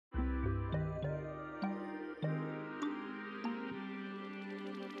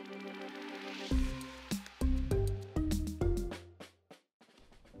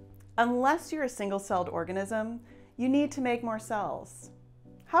Unless you're a single-celled organism, you need to make more cells.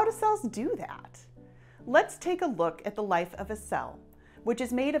 How do cells do that? Let's take a look at the life of a cell, which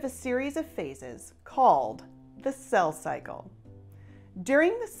is made of a series of phases called the cell cycle.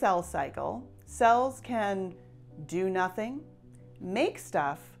 During the cell cycle, cells can do nothing, make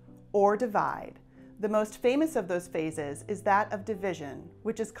stuff, or divide. The most famous of those phases is that of division,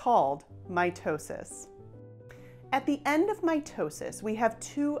 which is called mitosis. At the end of mitosis, we have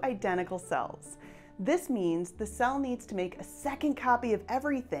two identical cells. This means the cell needs to make a second copy of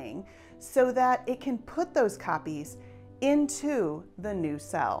everything so that it can put those copies into the new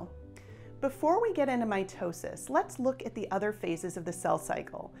cell. Before we get into mitosis, let's look at the other phases of the cell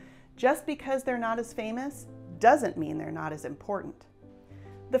cycle. Just because they're not as famous doesn't mean they're not as important.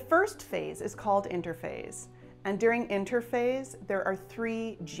 The first phase is called interphase, and during interphase, there are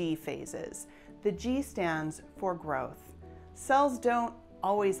 3 G phases. The G stands for growth. Cells don't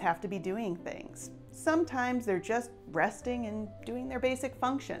always have to be doing things. Sometimes they're just resting and doing their basic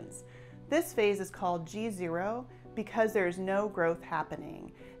functions. This phase is called G0 because there's no growth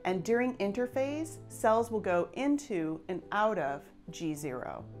happening. And during interphase, cells will go into and out of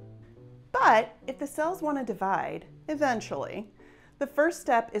G0. But if the cells want to divide, eventually, the first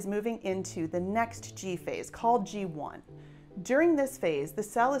step is moving into the next G phase called G1. During this phase, the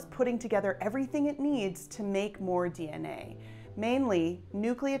cell is putting together everything it needs to make more DNA, mainly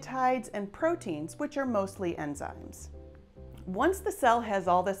nucleotides and proteins, which are mostly enzymes. Once the cell has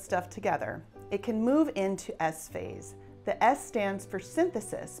all this stuff together, it can move into S phase. The S stands for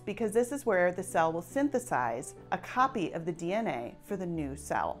synthesis because this is where the cell will synthesize a copy of the DNA for the new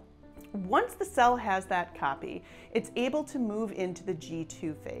cell. Once the cell has that copy, it's able to move into the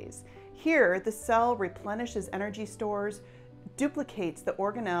G2 phase. Here, the cell replenishes energy stores, duplicates the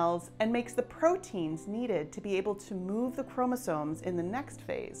organelles, and makes the proteins needed to be able to move the chromosomes in the next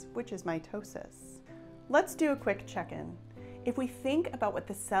phase, which is mitosis. Let's do a quick check-in. If we think about what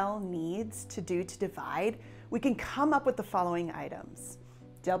the cell needs to do to divide, we can come up with the following items: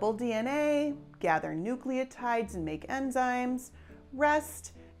 double DNA, gather nucleotides and make enzymes,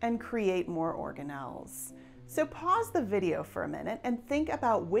 rest, and create more organelles. So pause the video for a minute and think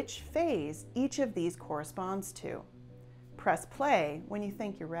about which phase each of these corresponds to. Press play when you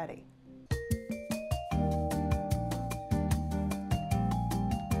think you're ready.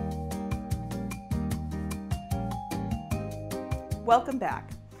 Welcome back.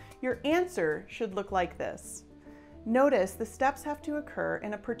 Your answer should look like this. Notice the steps have to occur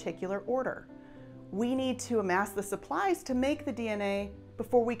in a particular order. We need to amass the supplies to make the DNA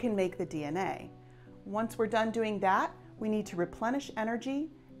before we can make the DNA. Once we're done doing that, we need to replenish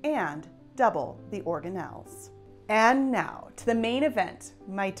energy and double the organelles. And now to the main event,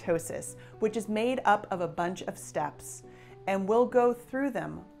 mitosis, which is made up of a bunch of steps, and we'll go through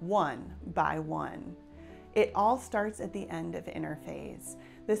them one by one. It all starts at the end of interphase.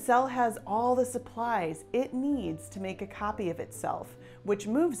 The cell has all the supplies it needs to make a copy of itself, which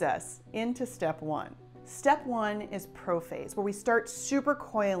moves us into step 1. Step 1 is prophase, where we start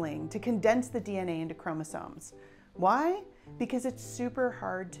supercoiling to condense the DNA into chromosomes. Why? Because it's super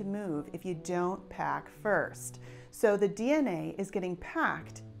hard to move if you don't pack first. So the DNA is getting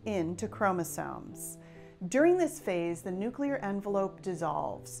packed into chromosomes. During this phase, the nuclear envelope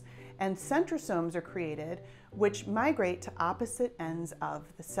dissolves and centrosomes are created, which migrate to opposite ends of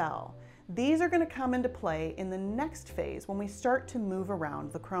the cell. These are going to come into play in the next phase when we start to move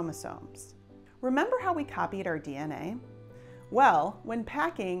around the chromosomes. Remember how we copied our DNA? Well, when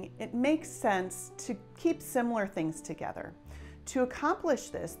packing, it makes sense to keep similar things together. To accomplish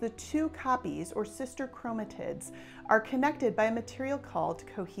this, the 2 copies, or sister chromatids, are connected by a material called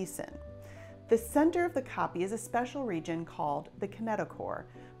cohesin. The center of the copy is a special region called the kinetochore.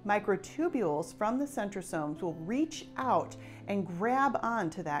 Microtubules from the centrosomes will reach out and grab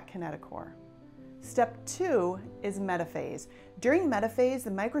onto that kinetochore. Step 2 is metaphase. During metaphase, the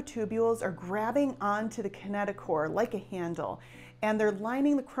microtubules are grabbing onto the kinetochore like a handle, and they're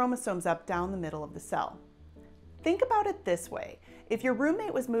lining the chromosomes up down the middle of the cell. Think about it this way. If your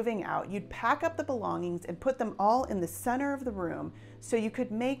roommate was moving out, you'd pack up the belongings and put them all in the center of the room so you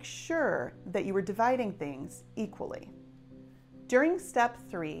could make sure that you were dividing things equally. During step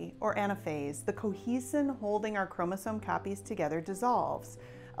 3, or anaphase, the cohesin holding our chromosome copies together dissolves,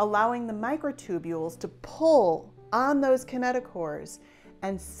 allowing the microtubules to pull on those kinetochores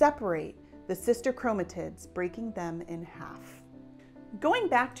and separate the sister chromatids, breaking them in half. Going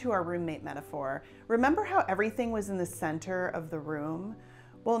back to our roommate metaphor, remember how everything was in the center of the room?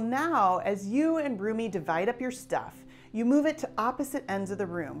 Well, now, as you and roomie divide up your stuff, you move it to opposite ends of the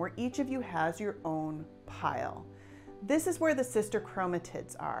room where each of you has your own pile. This is where the sister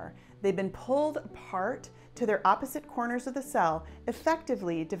chromatids are. They've been pulled apart to their opposite corners of the cell,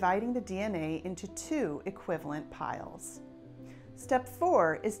 effectively dividing the DNA into two equivalent piles. Step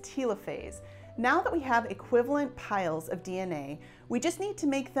 4 is telophase. Now that we have equivalent piles of DNA, we just need to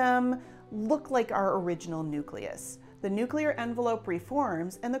make them look like our original nucleus. The nuclear envelope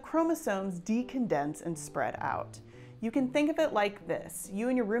reforms and the chromosomes decondense and spread out. You can think of it like this. You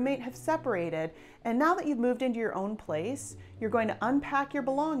and your roommate have separated, and now that you've moved into your own place, you're going to unpack your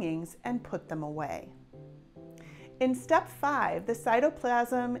belongings and put them away. In step 5, the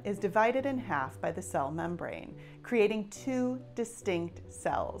cytoplasm is divided in half by the cell membrane, creating two distinct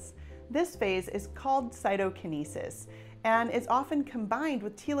cells. This phase is called cytokinesis and is often combined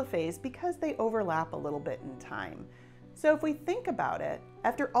with telophase because they overlap a little bit in time. So if we think about it,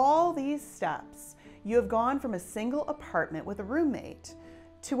 after all these steps, you have gone from a single apartment with a roommate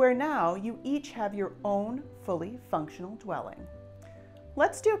to where now you each have your own fully functional dwelling.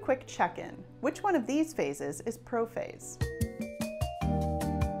 Let's do a quick check-in. Which one of these phases is prophase?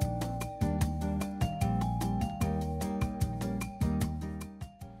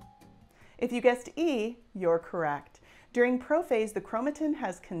 If you guessed E, you're correct. During prophase, the chromatin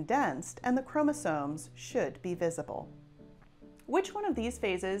has condensed and the chromosomes should be visible. Which one of these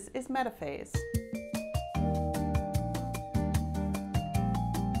phases is metaphase?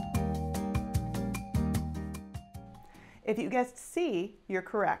 If you guessed C, you're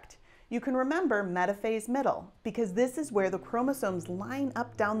correct. You can remember metaphase middle because this is where the chromosomes line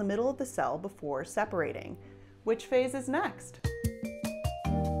up down the middle of the cell before separating. Which phase is next?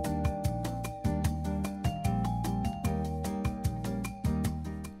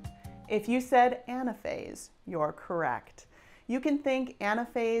 If you said anaphase, you're correct. You can think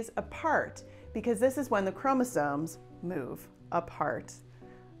anaphase apart because this is when the chromosomes move apart.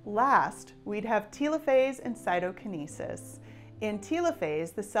 Last, we'd have telophase and cytokinesis. In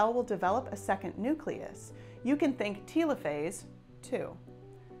telophase, the cell will develop a second nucleus. You can think telophase 2.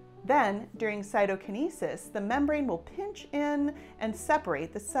 Then, during cytokinesis, the membrane will pinch in and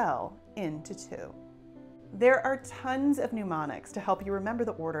separate the cell into two. There are tons of mnemonics to help you remember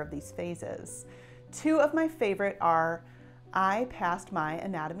the order of these phases. Two of my favorite are I passed my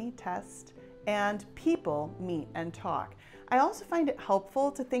anatomy test and people meet and talk. I also find it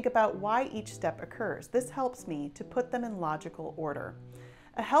helpful to think about why each step occurs. This helps me to put them in logical order.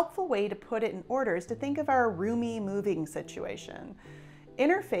 A helpful way to put it in order is to think of our roomy moving situation.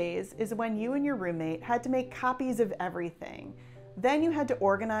 Interphase is when you and your roommate had to make copies of everything. Then you had to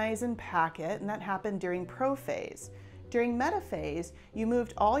organize and pack it, and that happened during prophase. During metaphase, you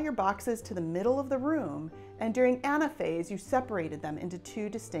moved all your boxes to the middle of the room, and during anaphase, you separated them into two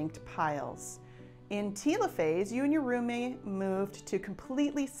distinct piles. In telophase, you and your roommate moved to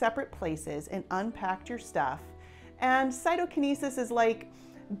completely separate places and unpacked your stuff. And cytokinesis is like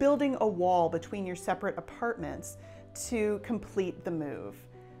building a wall between your separate apartments to complete the move.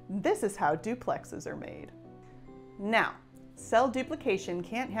 This is how duplexes are made. Now, cell duplication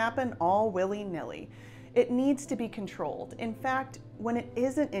can't happen all willy-nilly. It needs to be controlled. In fact, when it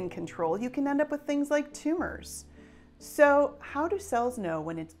isn't in control, you can end up with things like tumors. So, how do cells know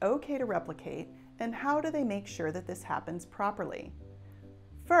when it's okay to replicate, and how do they make sure that this happens properly?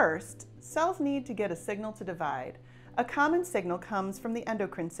 First, cells need to get a signal to divide. A common signal comes from the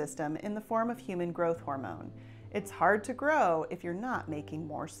endocrine system in the form of human growth hormone. It's hard to grow if you're not making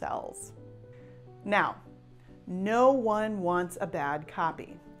more cells. Now, no one wants a bad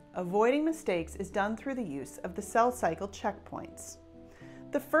copy. Avoiding mistakes is done through the use of the cell cycle checkpoints.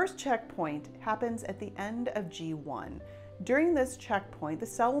 The first checkpoint happens at the end of G1. During this checkpoint, the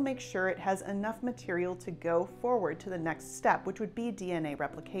cell will make sure it has enough material to go forward to the next step, which would be DNA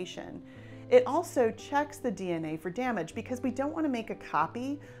replication. It also checks the DNA for damage because we don't want to make a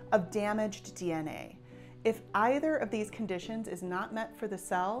copy of damaged DNA. If either of these conditions is not met for the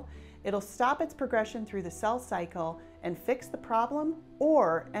cell, it'll stop its progression through the cell cycle and fix the problem,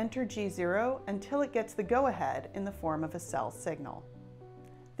 or enter G0 until it gets the go-ahead in the form of a cell signal.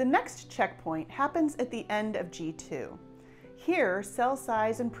 The next checkpoint happens at the end of G2. Here, cell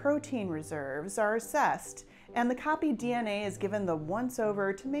size and protein reserves are assessed, and the copied DNA is given the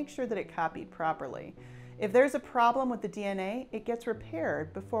once-over to make sure that it copied properly. If there's a problem with the DNA, it gets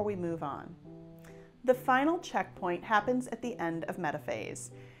repaired before we move on. The final checkpoint happens at the end of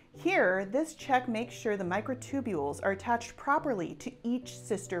metaphase. Here, this check makes sure the microtubules are attached properly to each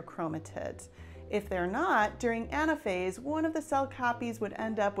sister chromatid. If they're not, during anaphase, one of the cell copies would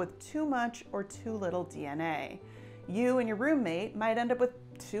end up with too much or too little DNA. You and your roommate might end up with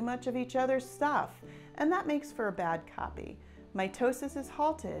too much of each other's stuff, and that makes for a bad copy. Mitosis is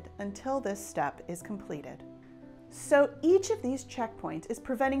halted until this step is completed. So each of these checkpoints is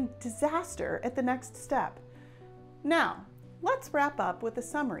preventing disaster at the next step. Now, let's wrap up with a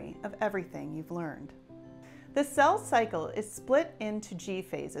summary of everything you've learned. The cell cycle is split into G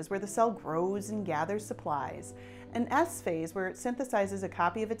phases, where the cell grows and gathers supplies, an S phase where it synthesizes a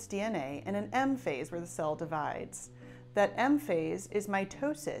copy of its DNA, and an M phase where the cell divides. That M phase is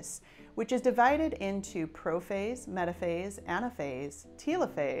mitosis, which is divided into prophase, metaphase, anaphase,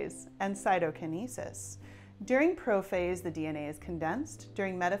 telophase, and cytokinesis. During prophase, the DNA is condensed.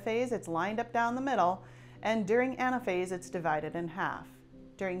 During metaphase, it's lined up down the middle. And during anaphase, it's divided in half.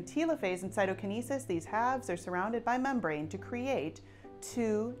 During telophase and cytokinesis, these halves are surrounded by membrane to create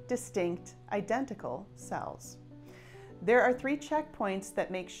two distinct, identical cells. There are 3 checkpoints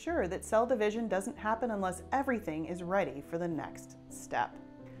that make sure that cell division doesn't happen unless everything is ready for the next step.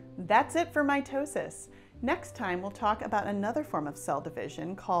 That's it for mitosis. Next time, we'll talk about another form of cell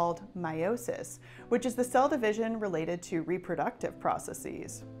division called meiosis, which is the cell division related to reproductive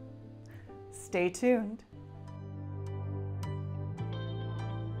processes. Stay tuned.